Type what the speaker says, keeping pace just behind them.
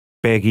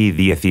Peggy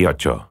 18. You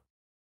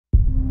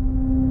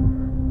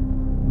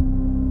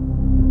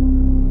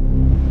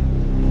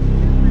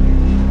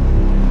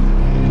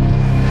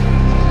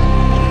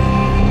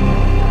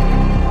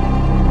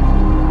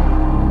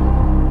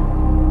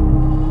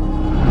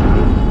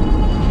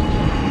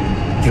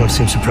don't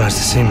seem surprised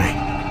to see me.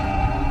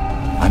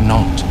 I'm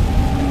not.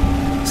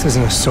 This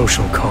isn't a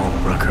social call,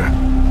 Rucker.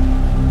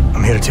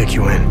 I'm here to take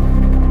you in.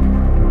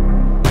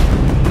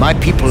 My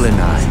people and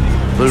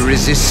I will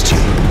resist you.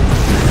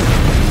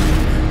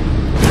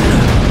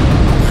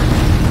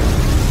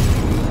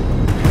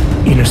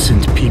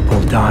 Innocent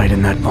people died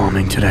in that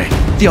bombing today.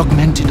 The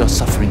augmented are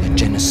suffering a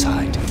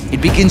genocide.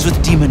 It begins with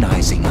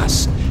demonizing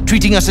us,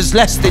 treating us as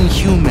less than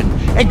human,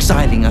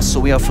 exiling us so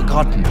we are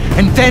forgotten,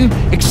 and then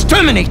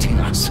exterminating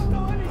us.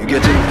 You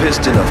getting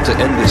pissed enough to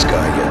end this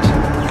guy yet?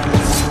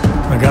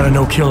 I got a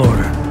no-kill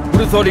order.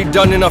 Would have thought he'd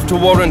done enough to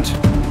warrant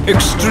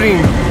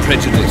extreme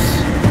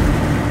prejudice.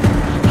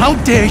 How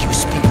dare you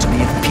speak to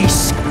me of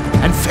peace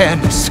and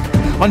fairness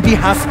on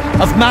behalf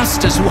of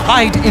masters who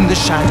hide in the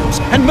shadows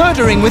and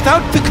murdering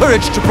without the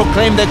courage to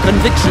proclaim their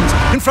convictions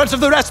in front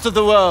of the rest of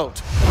the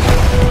world?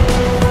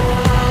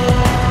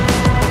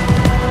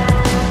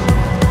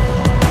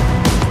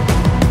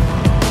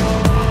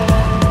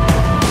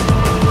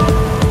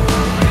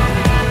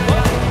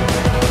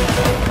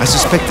 I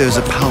suspect there's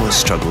a power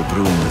struggle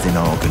brewing within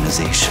our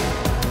organization.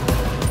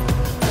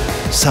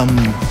 Some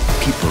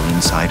people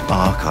inside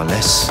ARC are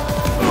less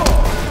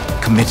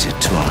committed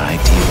to our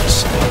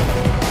ideals.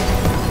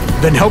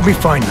 Then help me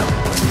find them.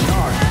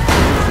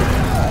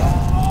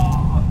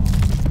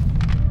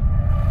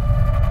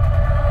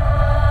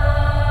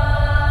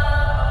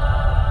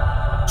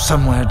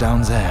 Somewhere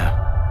down there,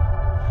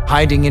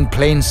 hiding in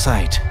plain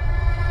sight,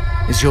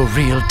 is your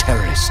real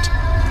terrorist.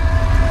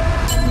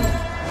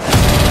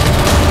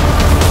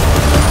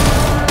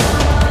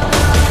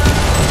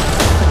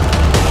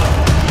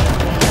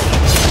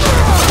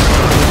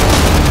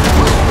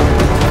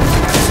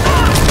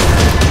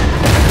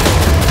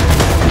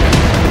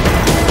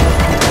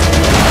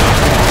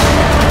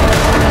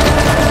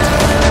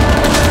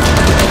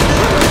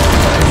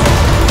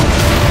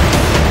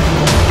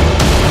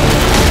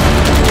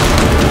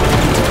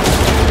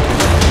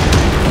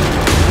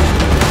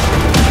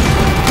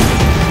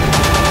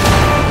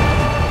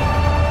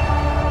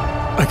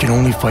 I can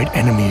only fight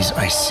enemies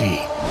I see.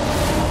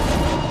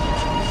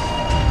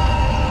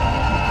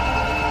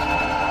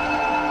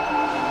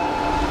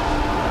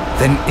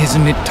 Then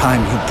isn't it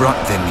time you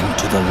brought them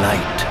into the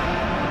light?